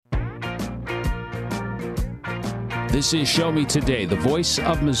This is Show Me Today, the voice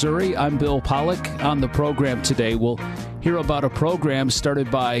of Missouri. I'm Bill Pollack. On the program today, we'll hear about a program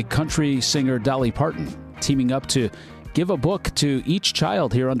started by country singer Dolly Parton, teaming up to give a book to each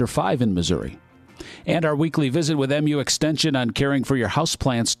child here under 5 in Missouri. And our weekly visit with MU Extension on caring for your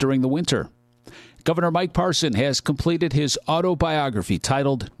houseplants during the winter. Governor Mike Parson has completed his autobiography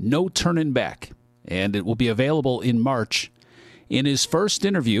titled No Turnin' Back, and it will be available in March. In his first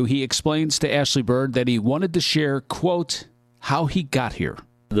interview, he explains to Ashley Bird that he wanted to share, quote, how he got here.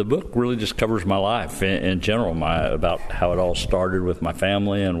 The book really just covers my life in general, about how it all started with my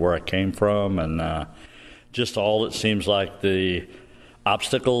family and where I came from, and just all it seems like the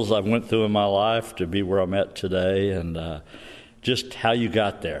obstacles I went through in my life to be where I'm at today, and just how you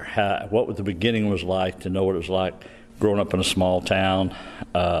got there, what the beginning was like, to know what it was like growing up in a small town,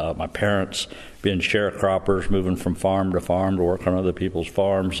 my parents being sharecroppers, moving from farm to farm to work on other people's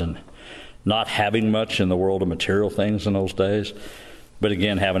farms, and not having much in the world of material things in those days, but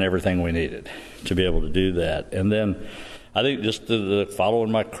again, having everything we needed to be able to do that. And then I think just the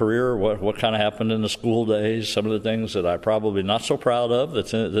following my career, what kind of happened in the school days, some of the things that I probably not so proud of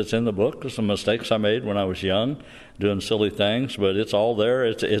that's in the book, some mistakes I made when I was young, doing silly things, but it's all there.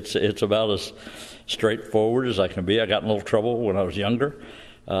 It's about as straightforward as I can be. I got in a little trouble when I was younger.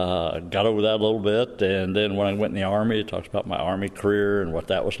 Got over that a little bit, and then when I went in the Army, it talks about my Army career and what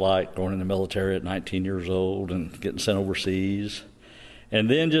that was like, going in the military at 19 years old and getting sent overseas. And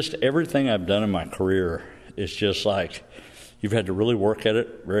then just everything I've done in my career, it's just like you've had to really work at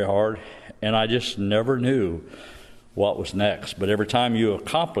it very hard, and I just never knew what was next. But every time you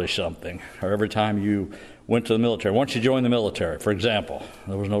accomplish something, or every time you went to the military, once you joined the military, for example,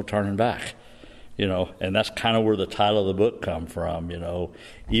 there was no turning back. And that's kind of where the title of the book come from,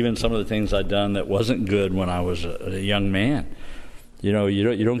 Even some of the things I'd done that wasn't good when I was a young man, you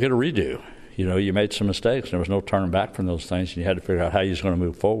don't get a redo. You made some mistakes, and there was no turning back from those things, and you had to figure out how you was going to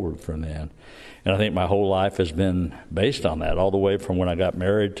move forward from then. And I think my whole life has been based on that, all the way from when I got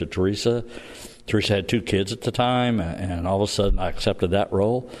married to Teresa. Teresa had 2 kids at the time, and all of a sudden I accepted that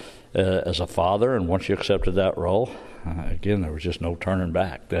role as a father, and once you accepted that role, again, there was just no turning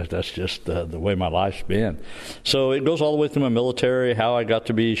back. That's just the way my life's been. So it goes all the way through my military, how I got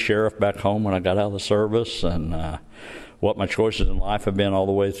to be sheriff back home when I got out of the service, and what my choices in life have been all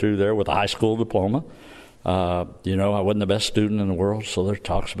the way through there with a high school diploma. I wasn't the best student in the world, so there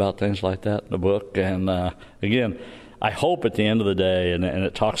talks about things like that in the book. And again, I hope at the end of the day, and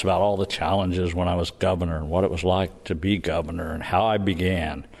it talks about all the challenges when I was governor and what it was like to be governor and how I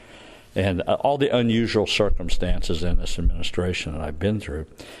began, and all the unusual circumstances in this administration that I've been through.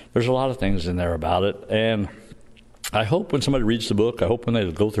 There's a lot of things in there about it, and I hope when somebody reads the book, I hope when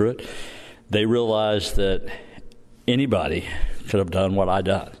they go through it, they realize that anybody could have done what I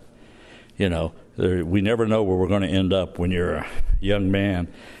done. We never know where we're going to end up when you're a young man,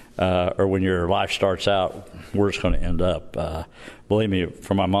 or when your life starts out, where it's going to end up. Believe me,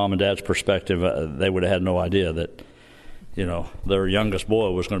 from my mom and dad's perspective, they would have had no idea that their youngest boy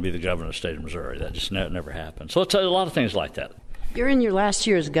was going to be the governor of the state of Missouri. That just never happened. So it's a lot of things like that. You're in your last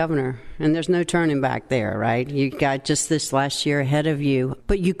year as governor, and there's no turning back there, right? You got just this last year ahead of you.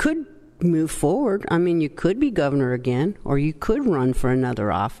 But you could move forward. I mean, you could be governor again, or you could run for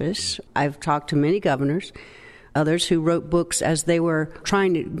another office. I've talked to many governors, others who wrote books as they were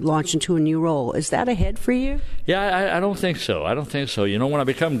trying to launch into a new role. Is that ahead for you? Yeah, I don't think so. When I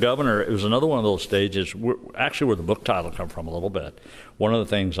become governor, it was another one of those stages, actually where the book title come from a little bit. One of the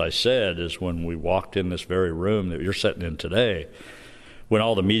things I said is when we walked in this very room that you're sitting in today, when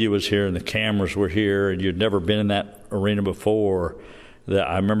all the media was here and the cameras were here and you'd never been in that arena before, that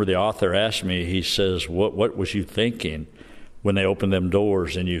I remember the author asked me, he says, what was you thinking when they opened them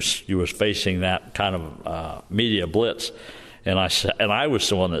doors and you was facing that kind of media blitz? And I was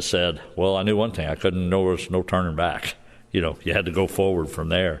the one that said, well, I knew one thing. There was no turning back. You had to go forward from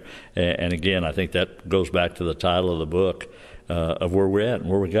there. And again, I think that goes back to the title of the book, of where we're at and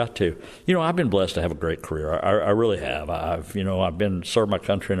where we got to. I've been blessed to have a great career. I really have. I've been served my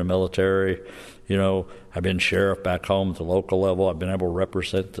country in the military. I've been sheriff back home at the local level. I've been able to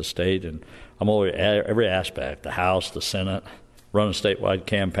represent the state, and I'm over every aspect, the House, the Senate, run a statewide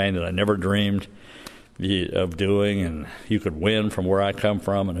campaign that I never dreamed of doing, and you could win from where I come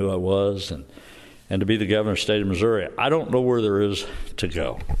from and who I was, and to be the governor of the state of Missouri. I don't know where there is to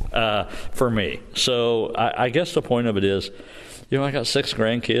go for me. So I guess the point of it is, I got 6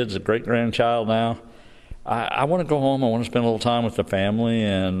 grandkids, a great-grandchild now. I want to go home. I want to spend a little time with the family,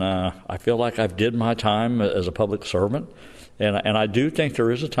 and I feel like I've did my time as a public servant, and I do think there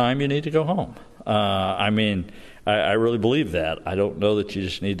is a time you need to go home. I really believe that. I don't know that you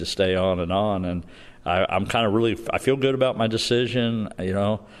just need to stay on, and I'm kind of I feel good about my decision.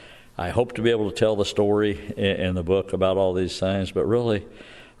 I hope to be able to tell the story in the book about all these things, but really,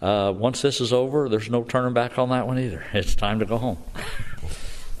 once this is over, there's no turning back on that one either. It's time to go home.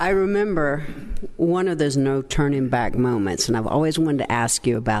 I remember one of those no turning back moments, and I've always wanted to ask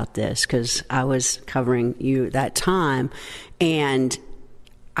you about this because I was covering you at that time, and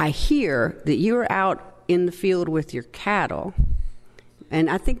I hear that you were out in the field with your cattle,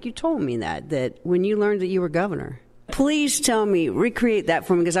 and I think you told me that when you learned that you were governor. Please tell me, recreate that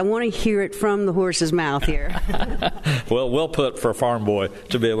for me, because I want to hear it from the horse's mouth here. Well put for a farm boy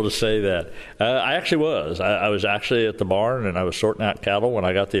to be able to say that. I actually was. I was actually at the barn, and I was sorting out cattle when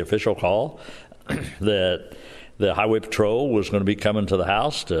I got the official call that the highway patrol was going to be coming to the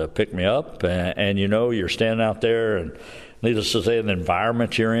house to pick me up. And you're standing out there, and needless to say, in the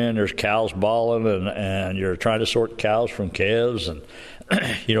environment you're in, there's cows bawling, and you're trying to sort cows from calves, and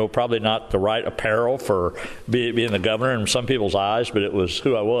probably not the right apparel for being the governor in some people's eyes, but it was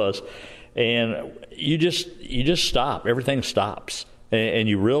who I was. And you just stop. Everything stops. And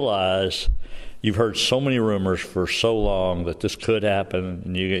you realize you've heard so many rumors for so long that this could happen.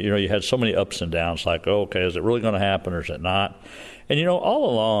 And you had so many ups and downs, like, okay, is it really going to happen or is it not? And all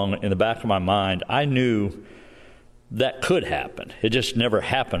along in the back of my mind, I knew that could happen. It just never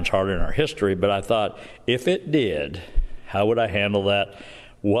happens hardly in our history. But I thought, if it did, how would I handle that?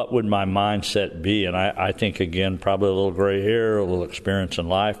 What would my mindset be? And I think, again, probably a little gray hair, a little experience in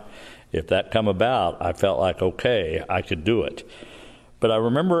life. If that come about, I felt like, okay, I could do it. But I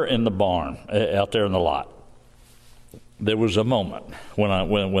remember in the barn, out there in the lot, there was a moment when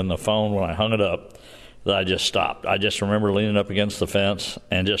I hung it up, that I just stopped. I just remember leaning up against the fence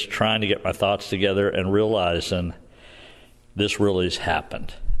and just trying to get my thoughts together and realizing this really has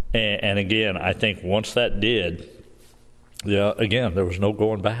happened. And again, I think once that did, again, there was no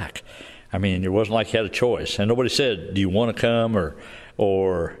going back. I mean, it wasn't like you had a choice. And nobody said, do you want to come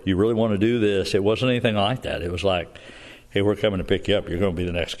or you really want to do this? It wasn't anything like that. It was like, hey, we're coming to pick you up. You're going to be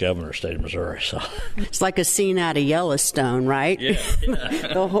the next governor of the state of Missouri. So it's like a scene out of Yellowstone, right? Yeah.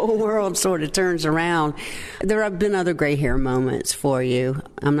 The whole world sort of turns around. There have been other gray hair moments for you.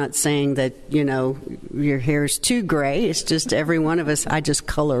 I'm not saying that, your hair is too gray. It's just every one of us, I just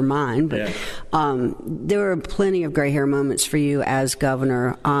color mine. But there were plenty of gray hair moments for you as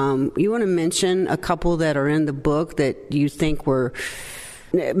governor. You want to mention a couple that are in the book that you think were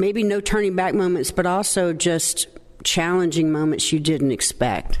maybe no turning back moments, but also just challenging moments you didn't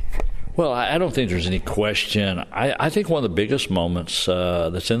expect? Well, I don't think there's any question. I think one of the biggest moments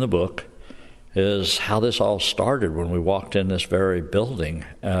that's in the book is how this all started when we walked in this very building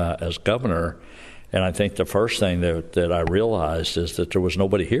as governor. And I think the first thing that I realized is that there was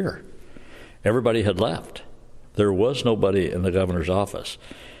nobody here. Everybody had left. There was nobody in the governor's office.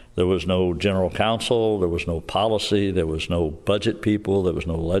 There was no general counsel. There was no policy. There was no budget people. There was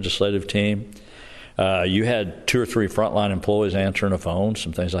no legislative team. You had 2 or 3 frontline employees answering the phone,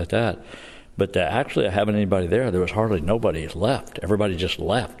 some things like that. But to actually having anybody there was hardly nobody left. Everybody just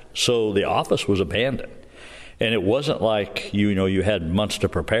left. So the office was abandoned. And it wasn't like, you had months to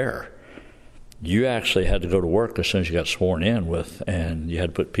prepare. You actually had to go to work as soon as you got sworn in with, and you had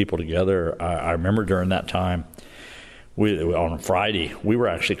to put people together. I remember during that time, on Friday, we were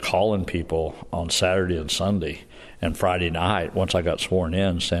actually calling people on Saturday and Sunday. And Friday night, once I got sworn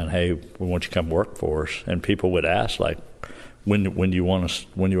in, saying, "Hey, we want you to come work for us," and people would ask, like, "When do you want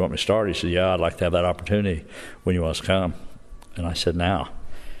me to start?" He said, "Yeah, I'd like to have that opportunity. When you want us to come?" And I said, "Now,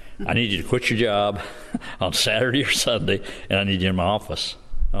 I need you to quit your job on Saturday or Sunday, and I need you in my office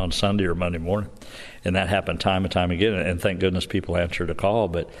on Sunday or Monday morning." And that happened time and time again. And thank goodness people answered a call.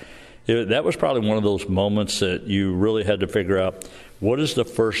 But that was probably one of those moments that you really had to figure out, what is the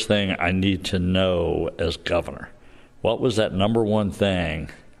first thing I need to know as governor? What was that number one thing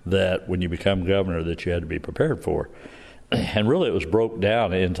that when you become governor that you had to be prepared for? And really it was broke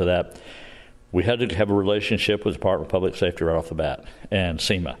down into that we had to have a relationship with the Department of Public Safety right off the bat and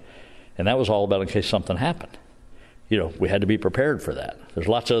SEMA. And that was all about in case something happened. We had to be prepared for that. There's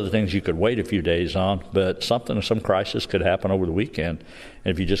lots of other things you could wait a few days on, but some crisis could happen over the weekend.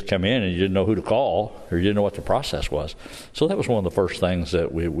 And if you just come in and you didn't know who to call or you didn't know what the process was. So that was one of the first things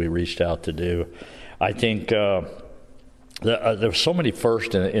that we reached out to do. I think there's so many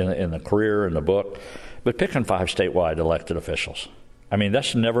first in the career in the book, but picking 5 statewide elected officials. I mean,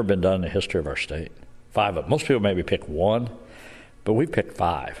 that's never been done in the history of our state. 5 of them. Most people maybe pick 1, but we picked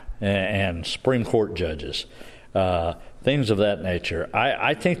 5. And Supreme Court judges, things of that nature.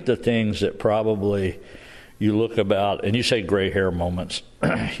 I think the things that probably you look about, and you say gray hair moments.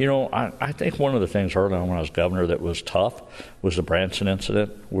 I think one of the things early on when I was governor that was tough was the Branson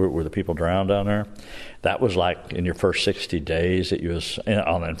incident where the people drowned down there. That was like in your first 60 days that you was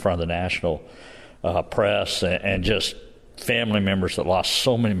in front of the national press and just family members that lost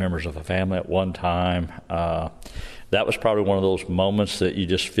so many members of a family at one time. That was probably one of those moments that you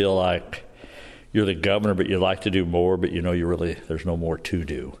just feel like you're the governor, but you'd like to do more, but there's no more to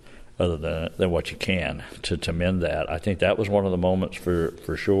do other than what you can to mend that. I think that was one of the moments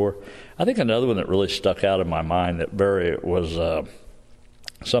for sure. I think another one that really stuck out in my mind that was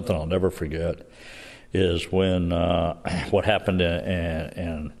something I'll never forget is when what happened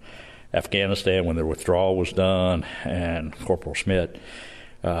in Afghanistan when the withdrawal was done and Corporal Schmidt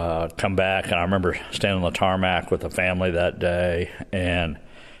come back. And I remember standing on the tarmac with the family that day and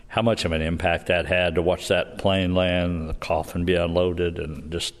how much of an impact that had to watch that plane land and the coffin be unloaded and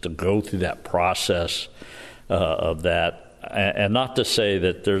just to go through that process of that. And not to say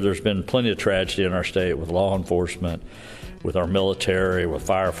that there's been plenty of tragedy in our state with law enforcement, with our military, with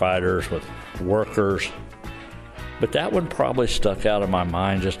firefighters, with workers. But that one probably stuck out in my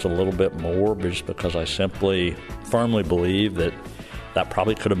mind just a little bit more just because I simply firmly believe that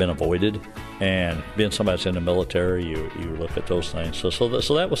probably could have been avoided. And being somebody that's in the military, you look at those things. So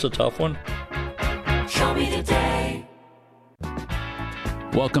that was a tough one. Show Me Today.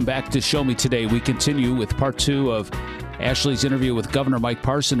 Welcome back to Show Me Today. We continue with part 2 of Ashley's interview with Governor Mike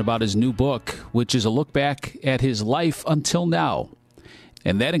Parson about his new book, which is a look back at his life until now.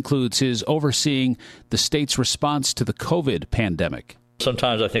 And that includes his overseeing the state's response to the COVID pandemic.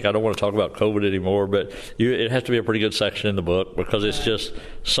 Sometimes I think I don't want to talk about COVID anymore, but it has to be a pretty good section in the book because it's just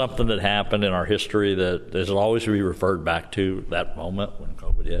something that happened in our history that will always be referred back to that moment when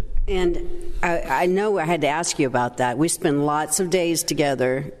COVID hit. And I know I had to ask you about that. We spent lots of days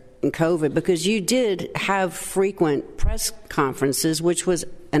together in COVID because you did have frequent press conferences, which was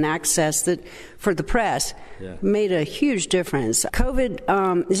an access that for the press made a huge difference.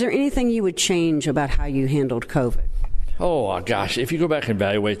 COVID, is there anything you would change about how you handled COVID? Oh, gosh, if you go back and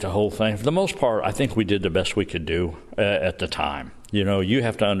evaluate the whole thing, for the most part, I think we did the best we could do at the time. You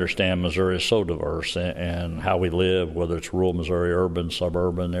have to understand Missouri is so diverse and how we live, whether it's rural Missouri, urban,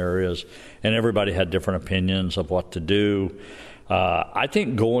 suburban areas, and everybody had different opinions of what to do. I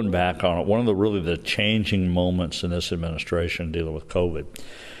think going back on it, one of the changing moments in this administration dealing with COVID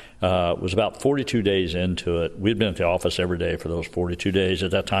was about 42 days into it. We'd been at the office every day for those 42 days.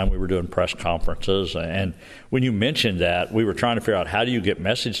 At that time, we were doing press conferences. And when you mentioned that, we were trying to figure out how do you get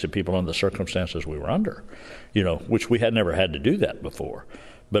message to people in the circumstances we were under, which we had never had to do that before.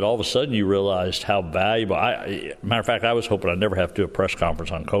 But all of a sudden, you realized how valuable. Matter of fact, I was hoping I'd never have to do a press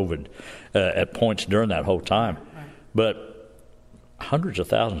conference on COVID at points during that whole time. But hundreds of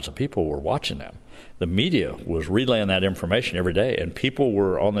thousands of people were watching them. The media was relaying that information every day, and people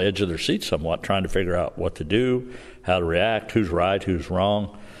were on the edge of their seats somewhat trying to figure out what to do, how to react, who's right, who's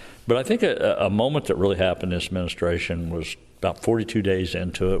wrong. But I think a moment that really happened in this administration was about 42 days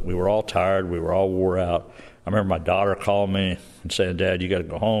into it. We were all tired. We were all wore out. I remember my daughter calling me and saying, "Dad, you got to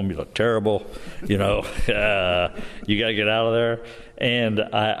go home. You look terrible. You got to get out of there." And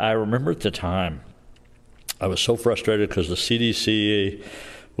I remember at the time, I was so frustrated because the CDC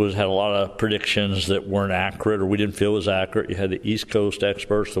had a lot of predictions that weren't accurate or we didn't feel was accurate. You had the East Coast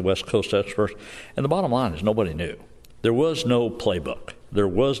experts, the West Coast experts, and the bottom line is nobody knew. There was no playbook. There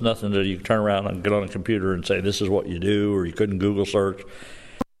was nothing that you could turn around and get on a computer and say, this is what you do, or you couldn't Google search.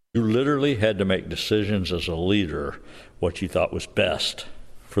 You literally had to make decisions as a leader what you thought was best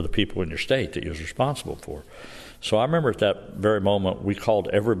for the people in your state that you was responsible for. So I remember at that very moment, we called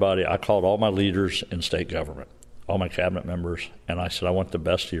everybody. I called all my leaders in state government, all my cabinet members, and I said, I want the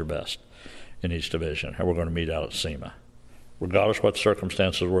best of your best in each division, and we're going to meet out at SEMA. Regardless of what the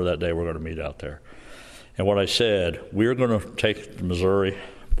circumstances were that day, we're going to meet out there. And what I said, we're going to take the Missouri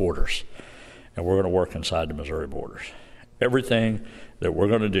borders, and we're going to work inside the Missouri borders. Everything that we're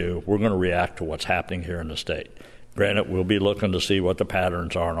going to do, we're going to react to what's happening here in the state. Granted, we'll be looking to see what the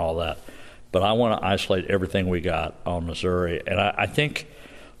patterns are and all that, but I want to isolate everything we got on Missouri. And I think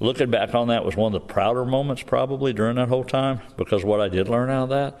looking back on that was one of the prouder moments probably during that whole time, because what I did learn out of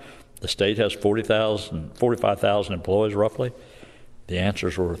that, the state has 45,000 employees roughly. The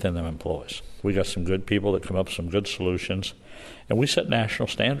answers were within them employees. We got some good people that come up with some good solutions, and we set national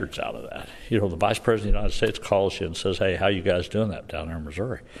standards out of that. The Vice President of the United States calls you and says, hey, how you guys doing that down there in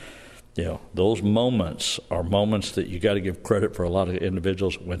Missouri? Those moments are moments that you got to give credit for a lot of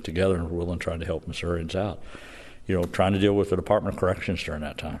individuals that went together and were willing to try to help Missourians out. Trying to deal with the Department of Corrections during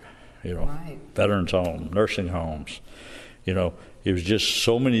that time, right. Veterans homes, nursing homes, It was just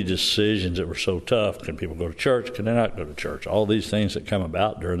so many decisions that were so tough. Can people go to church? Can they not go to church? All these things that come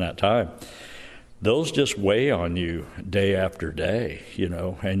about during that time. Those just weigh on you day after day,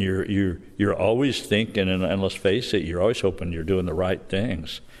 and you're always thinking, and let's face it, you're always hoping you're doing the right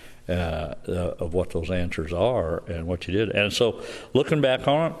things of what those answers are and what you did. And so looking back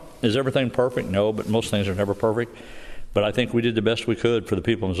on it, is everything perfect? No, but most things are never perfect. But I think we did the best we could for the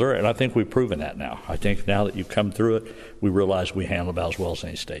people of Missouri, and I think we've proven that now. I think now that you've come through it, we realize we handled about as well as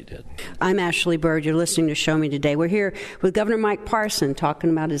any state did. I'm Ashley Bird. You're listening to Show Me Today. We're here with Governor Mike Parson talking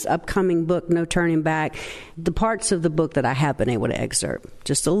about his upcoming book, No Turning Back. The parts of the book that I have been able to excerpt,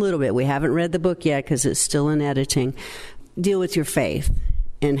 just a little bit. We haven't read the book yet because it's still in editing. Deal with your faith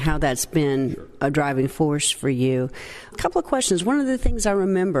and how that's been a driving force for you. A couple of questions. One of the things I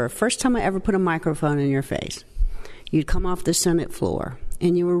remember, first time I ever put a microphone in your face, you'd come off the Senate floor,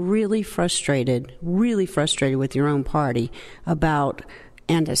 and you were really frustrated with your own party about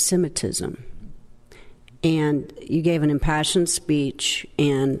anti-Semitism. And you gave an impassioned speech,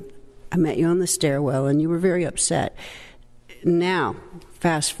 and I met you on the stairwell, and you were very upset. Now,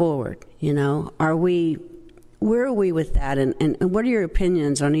 fast forward, where are we with that? And what are your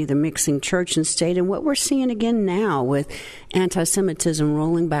opinions on either mixing church and state and what we're seeing again now with anti-Semitism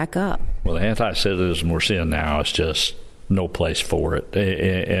rolling back up? Well, the anti-Semitism we're seeing now is just no place for it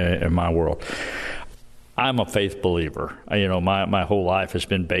in my world. I'm a faith believer. My whole life has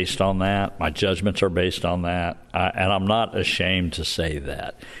been based on that. My judgments are based on that. And I'm not ashamed to say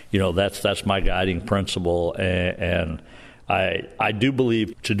that. That's my guiding principle. And I do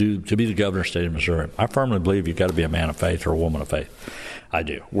believe to be the governor of the state of Missouri, I firmly believe you've got to be a man of faith or a woman of faith. I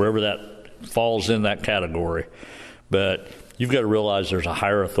do. Wherever that falls in that category. But you've got to realize there's a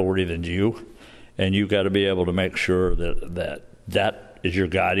higher authority than you, and you've got to be able to make sure that is your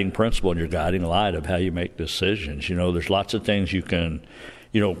guiding principle and your guiding light of how you make decisions. There's lots of things you can,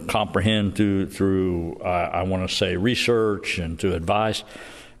 comprehend through I want to say, research and through advice.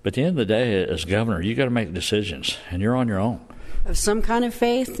 But at the end of the day, as governor, you got to make decisions, and you're on your own. Of some kind of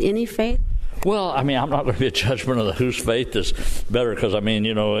faith, any faith? Well, I'm not going to be a judgment of whose faith is better, because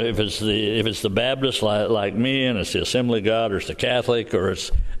if it's the Baptist like me, and it's the Assembly of God, or it's the Catholic, or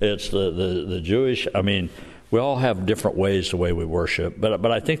it's the Jewish. We all have different ways the way we worship.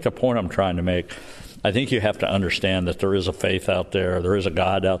 But I think the point I'm trying to make, I think you have to understand that there is a faith out there is a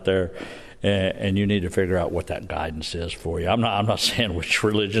God out there. And you need to figure out what that guidance is for you. I'm not saying which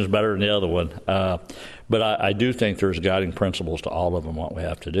religion is better than the other one, but I do think there's guiding principles to all of them, what we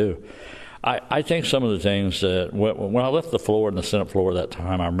have to do. I think some of the things that, when I left the floor, in the Senate floor that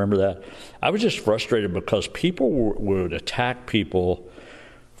time, I remember that, I was just frustrated because people would attack people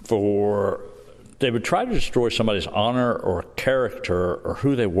they would try to destroy somebody's honor or character or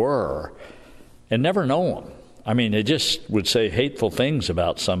who they were and never know them. They just would say hateful things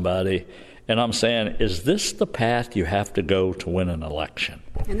about somebody. And I'm saying, is this the path you have to go to win an election?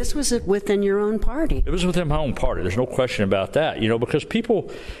 And this was within your own party. It was within my own party. There's no question about that. Because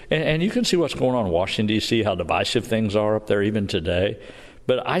people, and you can see what's going on in Washington, D.C., how divisive things are up there even today.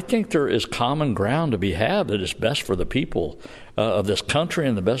 But I think there is common ground to be had that is best for the people of this country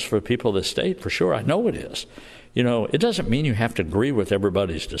and the best for the people of this state, for sure. I know it is. It doesn't mean you have to agree with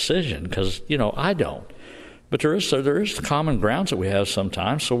everybody's decision, because, I don't. But there is common grounds that we have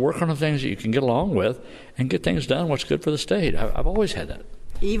sometimes, so work on the things that you can get along with and get things done what's good for the state. I've always had that.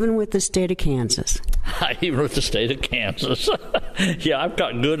 Even with the state of Kansas. Even with the state of Kansas. Yeah, I've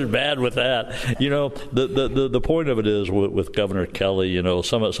got good and bad with that. The point of it is with Governor Kelly,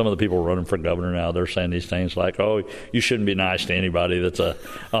 some of the people running for governor now, they're saying these things like, oh, you shouldn't be nice to anybody that's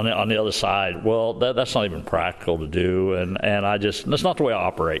on the other side. Well, that's not even practical to do, and that's not the way I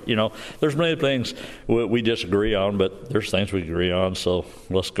operate. There's many things we disagree on, but there's things we agree on, so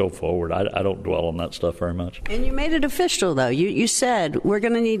let's go forward. I don't dwell on that stuff very much. And you made it official, though. You said we're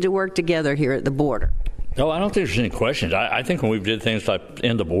going to need to work together here at the border. No, I don't think there's any questions. I think when we did things like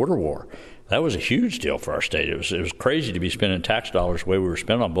end the border war, that was a huge deal for our state. It was crazy to be spending tax dollars the way we were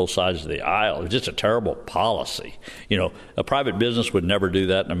spending on both sides of the aisle. It was just a terrible policy. A private business would never do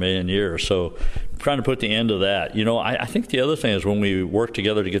that in a million years. So trying to put the end to that. I think the other thing is when we worked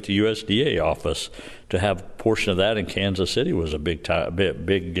together to get the USDA office, to have a portion of that in Kansas City was a big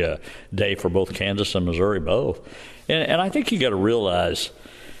day for both Kansas and Missouri both. And I think you got to realize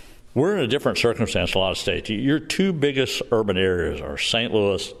we're in a different circumstance in a lot of states. Your two biggest urban areas are St.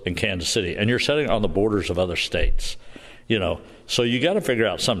 Louis and Kansas City, and you're sitting on the borders of other states. So you got to figure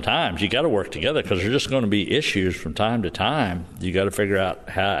out sometimes you got to work together, because there's just going to be issues from time to time. You got to figure out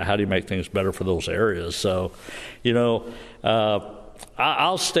how do you make things better for those areas. So,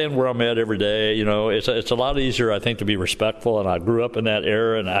 I'll stand where I'm at every day. You know, it's a lot easier, I think, to be respectful, and I grew up in that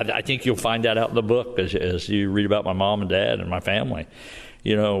era, and I think you'll find that out in the book as you read about my mom and dad and my family.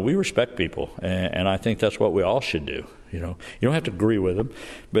 You know, we respect people, and I think that's what we all should do. You know, you don't have to agree with them,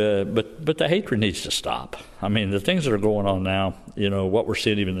 but the hatred needs to stop. I mean, the things that are going on now, you know, what we're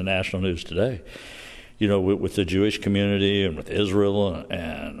seeing even in the national news today, you know, with the Jewish community and with Israel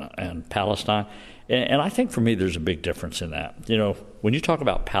and Palestine. And I think for me there's a big difference in that. You know, when you talk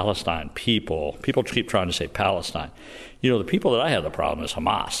about Palestine, people keep trying to say Palestine. You know, the people that I have the problem is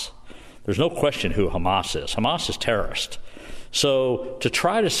Hamas. There's no question who Hamas is. Hamas is terrorist. So to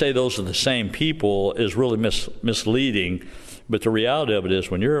try to say those are the same people is really misleading. But the reality of it is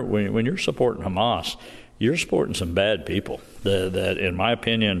when you're supporting Hamas, you're supporting some bad people that in my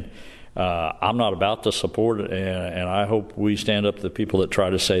opinion, I'm not about to support it, and I hope we stand up to the people that try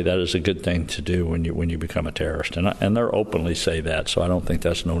to say that is a good thing to do when you become a terrorist, and they're openly say that. So I don't think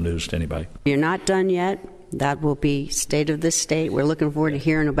that's no news to anybody. You're not done yet. That will be State of the State. We're looking forward to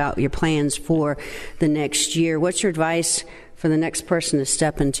hearing about your plans for the next year. What's your advice for the next person to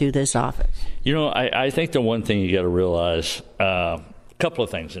step into this office? You know, I think the one thing you got to realize, a couple of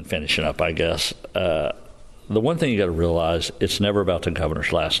things in finishing up, I guess. The one thing you got to realize, it's never about the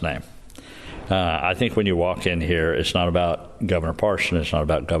governor's last name. I think when you walk in here, it's not about Governor Parson, it's not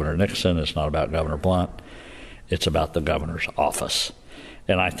about Governor Nixon, it's not about Governor Blunt. It's about the governor's office.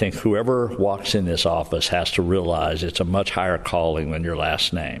 And I think whoever walks in this office has to realize it's a much higher calling than your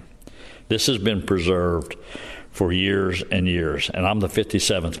last name. This has been preserved for years and years, and I'm the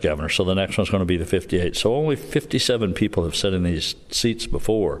 57th governor, so the next one's going to be the 58th. So only 57 people have sat in these seats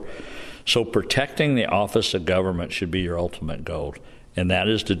before. So protecting the office of government should be your ultimate goal. And that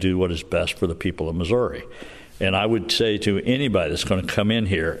is to do what is best for the people of Missouri. And I would say to anybody that's going to come in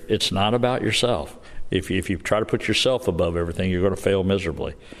here, it's not about yourself. If you try to put yourself above everything, you're going to fail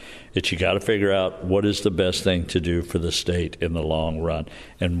miserably. It's you got to figure out what is the best thing to do for the state in the long run,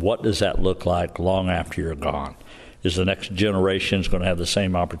 and what does that look like long after you're gone. Is the next generation going to have the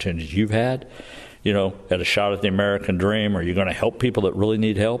same opportunities you've had? You know, had a shot at the American dream? Are you going to help people that really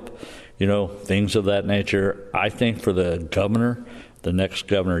need help? You know, things of that nature. I think for the governor, the next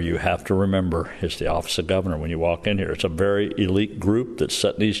governor, you have to remember is the office of governor when you walk in here. It's a very elite group that's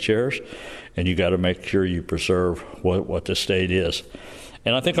sat in these chairs, and you got to make sure you preserve what the state is.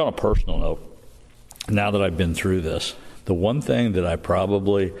 And I think on a personal note, now that I've been through this, the one thing that I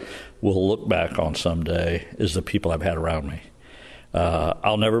probably will look back on someday is the people I've had around me.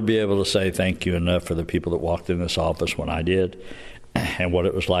 I'll never be able to say thank you enough for the people that walked in this office when I did, and what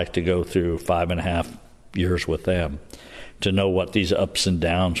it was like to go through 5.5 years with them, to know what these ups and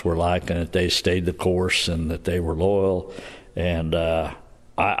downs were like, and that they stayed the course and that they were loyal. And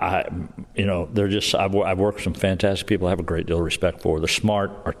you know, they're just, I've worked with some fantastic people I have a great deal of respect for. They're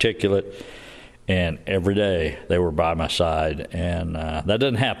smart, articulate, and every day they were by my side. And that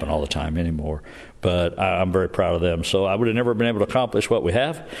doesn't happen all the time anymore, but I'm very proud of them. So I would have never been able to accomplish what we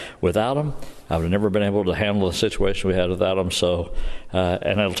have without them. I would have never been able to handle the situation we had without them. So,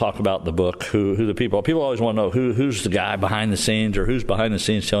 and I'll talk about the book, who the people always want to know who's the guy behind the scenes, or who's behind the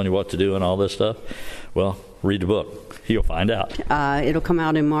scenes telling you what to do and all this stuff. Well, read the book. You'll find out. It'll come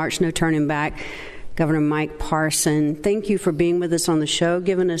out in March, no turning back. Governor Mike Parson, thank you for being with us on the show,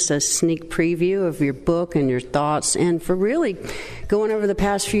 giving us a sneak preview of your book and your thoughts, and for really going over the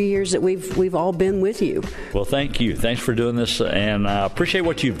past few years that we've all been with you. Well, thank you. Thanks for doing this, and I appreciate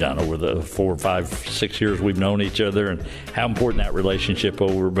what you've done over the 4, 5, 6 years we've known each other, and how important that relationship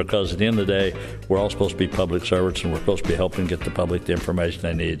over, because at the end of the day, we're all supposed to be public servants, and we're supposed to be helping get the public the information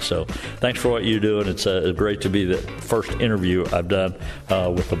they need. So thanks for what you do, and it's great to be the first interview I've done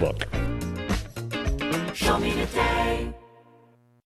with the book. Show me today.